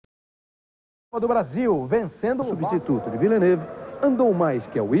do Brasil, vencendo o substituto de Villeneuve, andou mais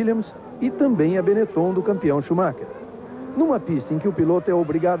que a Williams e também a Benetton do campeão Schumacher. Numa pista em que o piloto é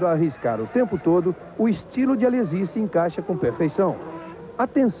obrigado a arriscar o tempo todo, o estilo de Alesi se encaixa com perfeição.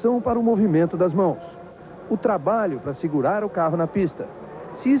 Atenção para o movimento das mãos. O trabalho para segurar o carro na pista.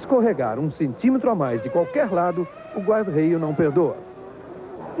 Se escorregar 1 centímetro a mais de qualquer lado, o guarda-reio não perdoa.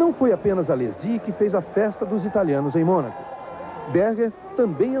 Não foi apenas Alesi que fez a festa dos italianos em Mônaco. Berger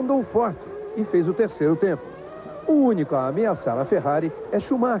também andou forte e fez o terceiro tempo. O único a ameaçar a Ferrari é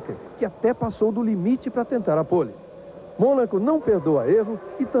Schumacher, que até passou do limite para tentar a pole. Mônaco não perdoa erro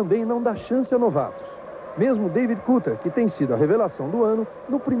e também não dá chance a novatos. Mesmo David Coulthard, que tem sido a revelação do ano,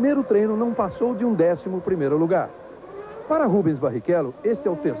 no primeiro treino não passou de um 11º lugar. Para Rubens Barrichello, este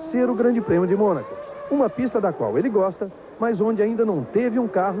é o terceiro Grande Prêmio de Mônaco. Uma pista da qual ele gosta, mas onde ainda não teve um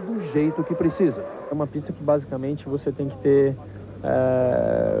carro do jeito que precisa. É uma pista que basicamente você tem que ter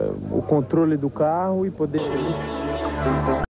o controle do carro e poder...